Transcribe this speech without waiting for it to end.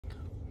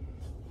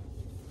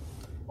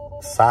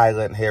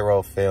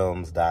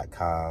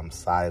SilentHeroFilms.com.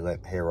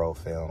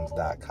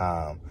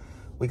 SilentHeroFilms.com.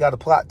 We got a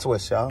plot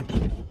twist, y'all.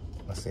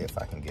 Let's see if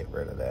I can get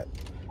rid of that.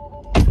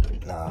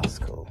 Nah, it's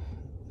cool.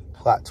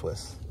 Plot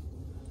twist.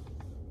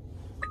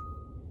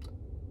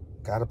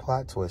 Got a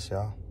plot twist,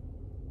 y'all.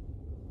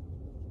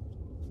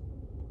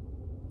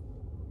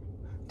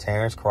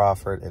 Terence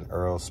Crawford and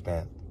Earl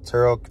Spence.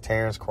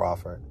 Terence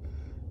Crawford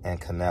and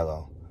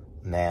Canelo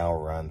now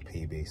run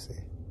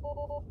PBC.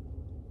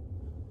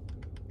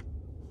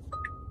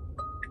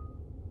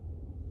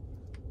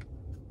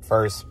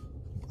 First,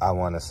 I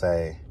want to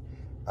say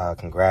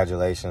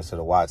congratulations to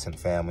the Watson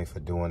family for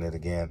doing it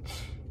again.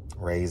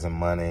 Raising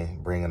money,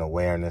 bringing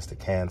awareness to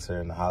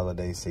cancer in the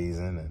holiday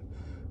season,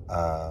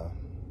 and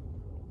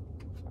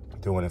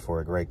doing it for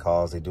a great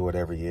cause. They do it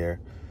every year,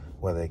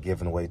 whether they're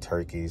giving away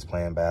turkeys,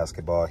 playing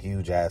basketball,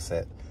 huge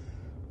asset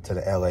to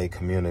the LA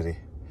community.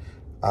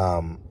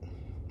 But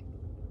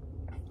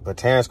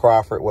Terence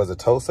Crawford was a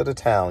toast of the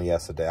town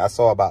yesterday. I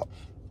saw about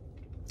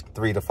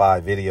 3 to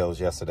 5 videos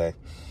yesterday.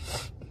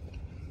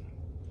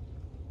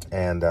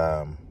 And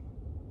I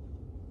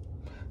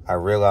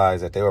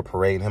realized that they were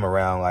parading him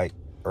around like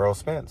Earl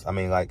Spence. I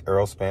mean, like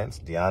Earl Spence,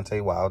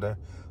 Deontay Wilder,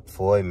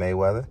 Floyd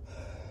Mayweather.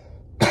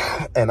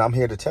 And I'm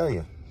here to tell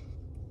you,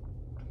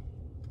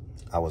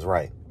 I was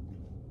right.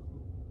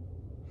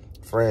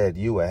 Fred,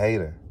 you a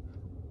hater.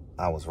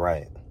 I was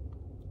right.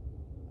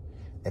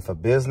 If a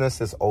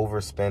business is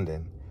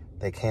overspending,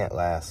 they can't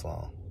last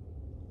long.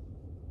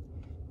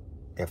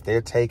 If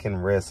they're taking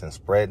risks and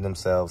spreading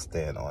themselves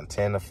thin on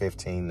 10 or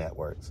 15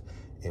 networks,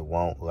 it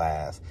won't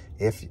last.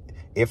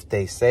 If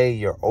they say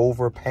you're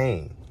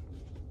overpaying,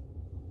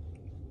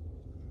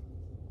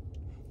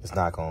 it's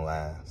not going to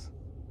last.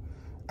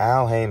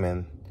 Al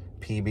Heyman,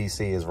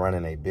 PBC, is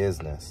running a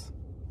business.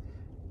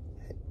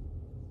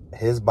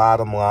 His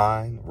bottom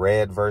line,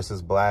 red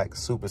versus black,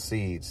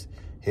 supersedes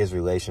his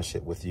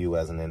relationship with you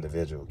as an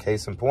individual.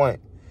 Case in point,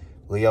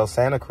 Leo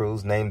Santa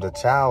Cruz named a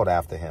child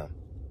after him.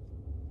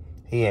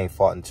 He ain't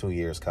fought in 2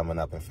 years coming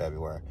up in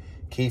February.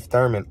 Keith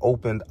Thurman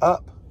opened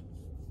up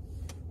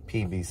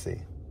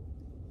PBC.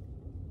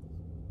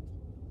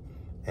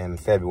 In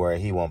February,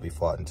 he won't be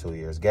fought in 2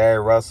 years. Gary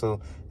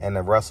Russell and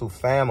the Russell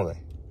family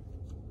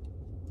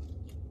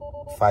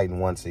fighting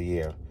once a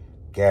year.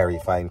 Gary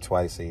fighting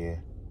twice a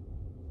year.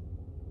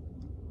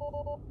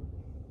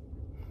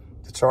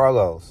 The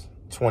Charlos,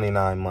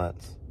 29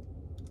 months.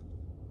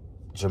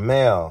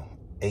 Jamel,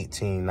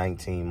 18,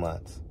 19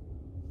 months.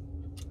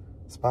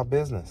 It's about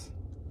business.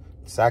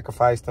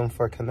 Sacrificed them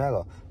for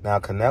Canelo. Now,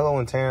 Canelo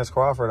and Terence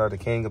Crawford are the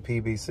king of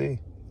PBC.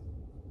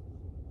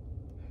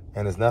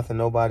 And there's nothing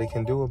nobody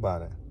can do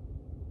about it.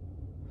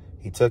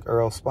 He took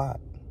Earl's spot.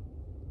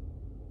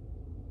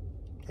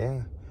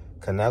 Yeah.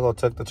 Canelo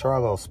took the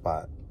Charlo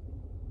spot.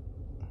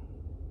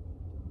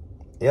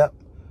 Yep.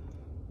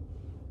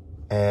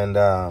 And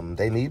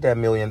they need that $1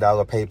 million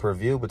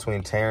pay-per-view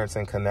between Terence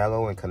and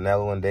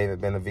Canelo and David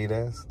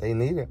Benavidez. They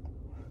need it.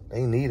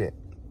 They need it.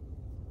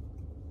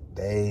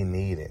 They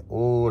need it.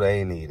 Ooh,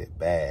 they need it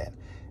bad.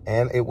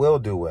 And it will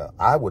do well.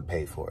 I would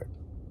pay for it.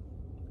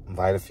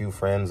 Invite a few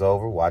friends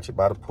over, watch it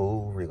by the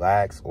pool,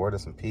 relax, order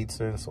some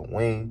pizza and some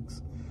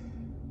wings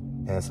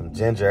and some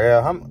ginger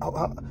ale.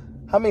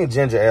 How many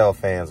ginger ale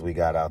fans we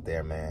got out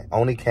there, man?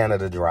 Only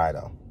Canada Dry,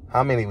 though.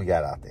 How many we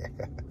got out there?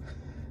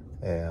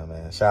 Yeah,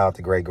 man. Shout out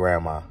to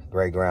great-grandma.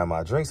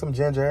 Great-grandma. Drink some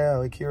ginger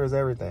ale. It cures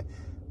everything.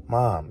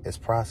 Mom,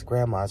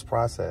 Grandma, it's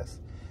processed.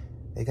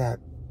 They got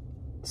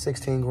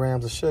 16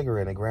 grams of sugar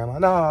in it, Grandma.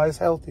 No, it's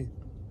healthy.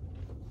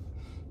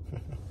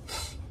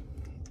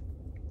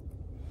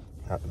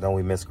 Don't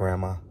we miss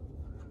Grandma?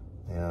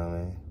 You know what I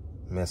mean?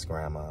 Miss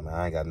Grandma, man.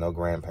 I ain't got no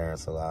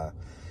grandparents alive.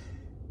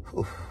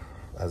 Whew.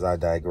 As I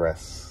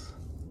digress.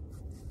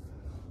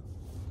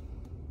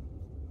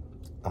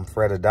 I'm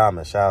Fred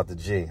Adamas. Shout out to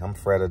G. I'm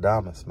Fred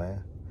Adamas,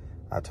 man.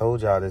 I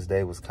told y'all this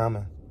day was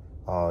coming.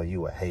 Oh,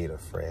 you a hater,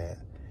 Fred.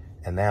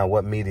 And now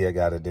what media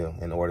got to do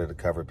in order to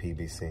cover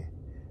PBC?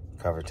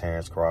 Cover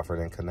Terence Crawford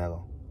and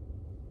Canelo.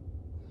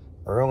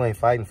 Earl ain't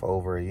fighting for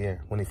over a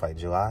year. When he fight?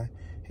 July?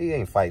 He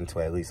ain't fighting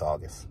till at least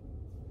August.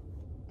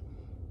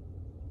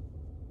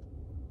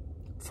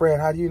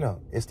 Fred, how do you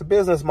know? It's the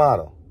business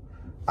model.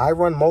 I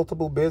run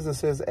multiple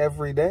businesses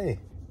every day.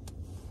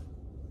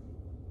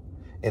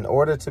 In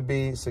order to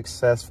be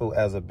successful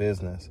as a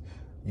business,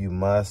 you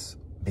must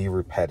be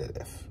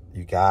repetitive.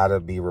 You gotta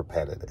be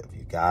repetitive.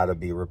 You gotta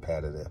be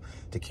repetitive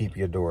to keep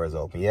your doors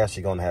open. Yes,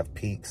 you're gonna have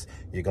peaks.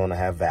 You're gonna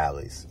have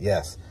valleys.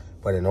 Yes.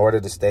 But in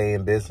order to stay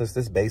in business,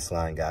 this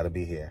baseline gotta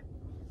be here.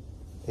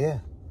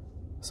 Yeah.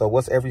 So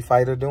what's every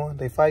fighter doing?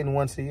 They fighting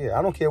once a year.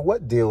 I don't care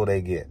what deal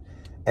they get.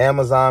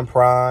 Amazon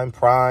Prime,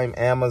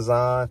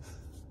 Amazon,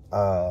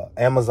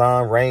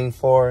 Amazon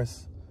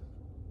Rainforest,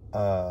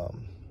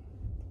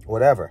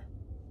 whatever.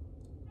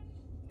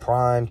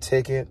 Prime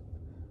ticket.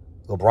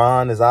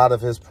 LeBron is out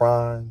of his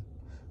prime.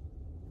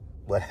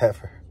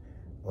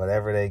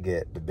 Whatever they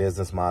get, the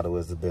business model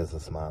is the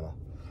business model.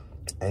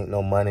 Ain't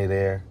no money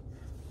there.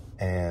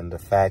 And the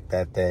fact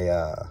that they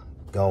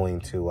going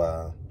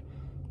to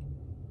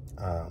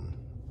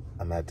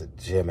I'm at the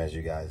gym, as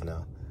you guys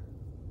know.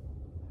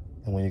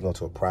 And when you go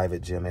to a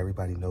private gym,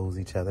 everybody knows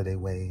each other. They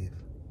wave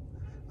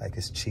like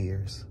it's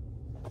cheers.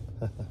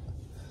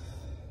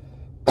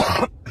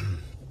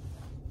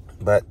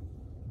 But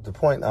the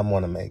point I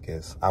want to make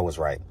is I was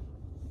right.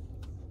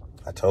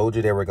 I told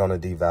you they were going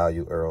to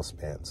devalue Earl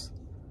Spence.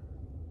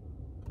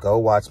 Go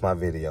watch my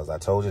videos. I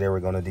told you they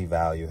were going to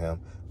devalue him,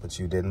 but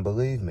you didn't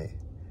believe me.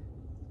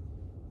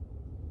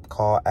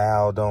 Call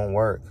Al don't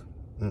work.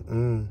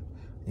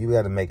 You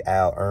got to make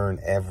Al earn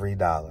every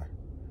dollar.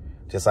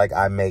 Just like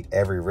I make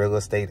every real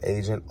estate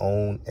agent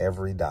own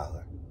every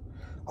dollar.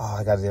 Oh,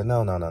 I got to do,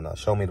 no.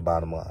 Show me the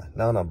bottom line.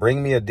 No,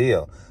 bring me a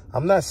deal.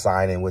 I'm not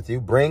signing with you.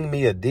 Bring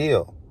me a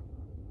deal.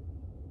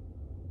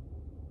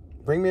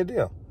 Bring me a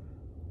deal.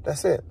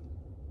 That's it.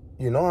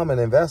 You know I'm an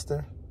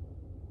investor.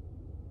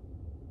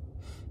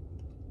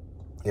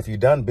 If you've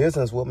done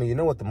business with me, you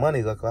know what the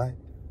money look like.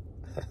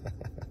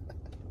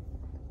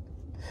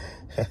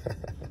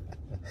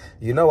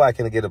 You know I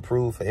can get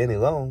approved for any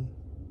loan.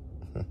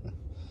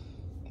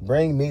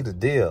 Bring me the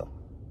deal.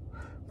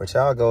 But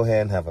y'all go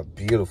ahead and have a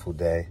beautiful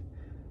day.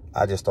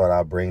 I just thought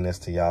I'd bring this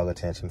to y'all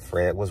attention.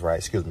 Fred was right.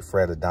 Excuse me,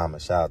 Fred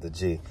Adamas. Shout out to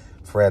G.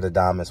 Fred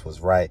Adamas was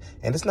right.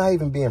 And it's not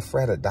even being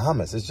Fred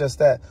Adamas. It's just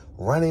that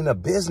running a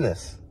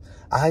business.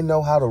 I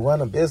know how to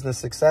run a business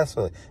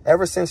successfully.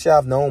 Ever since y'all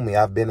have known me,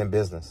 I've been in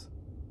business.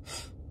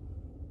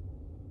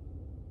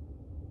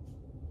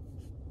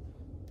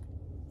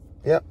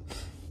 Yep.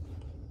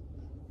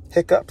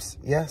 Hiccups,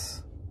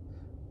 yes.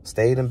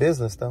 Stayed in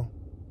business, though.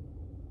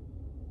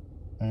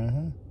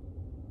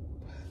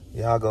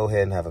 Y'all go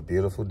ahead and have a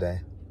beautiful day.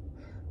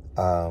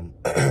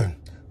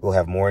 We'll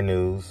have more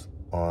news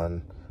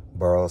on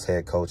Burrow's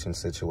head coaching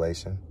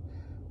situation.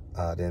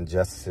 The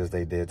injustices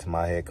they did to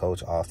my head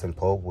coach, Austin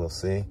Pope, we'll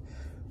see.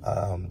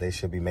 They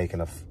should be making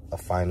a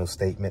final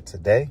statement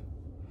today.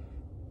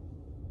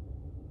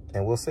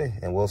 And we'll see.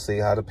 And we'll see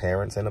how the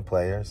parents and the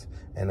players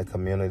and the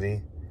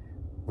community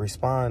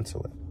respond to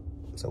it.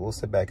 So we'll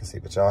sit back and see.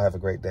 But y'all have a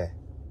great day.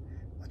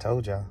 I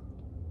told y'all.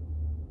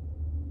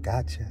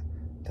 Gotcha.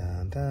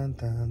 Dun, dun,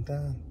 dun,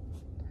 dun.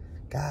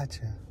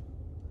 Gotcha.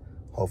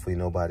 Hopefully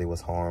nobody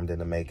was harmed in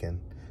the making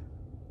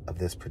of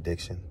this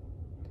prediction.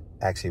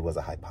 Actually, it was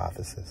a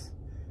hypothesis.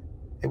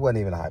 It wasn't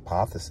even a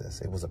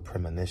hypothesis. It was a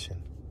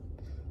premonition.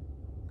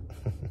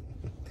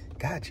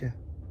 Gotcha.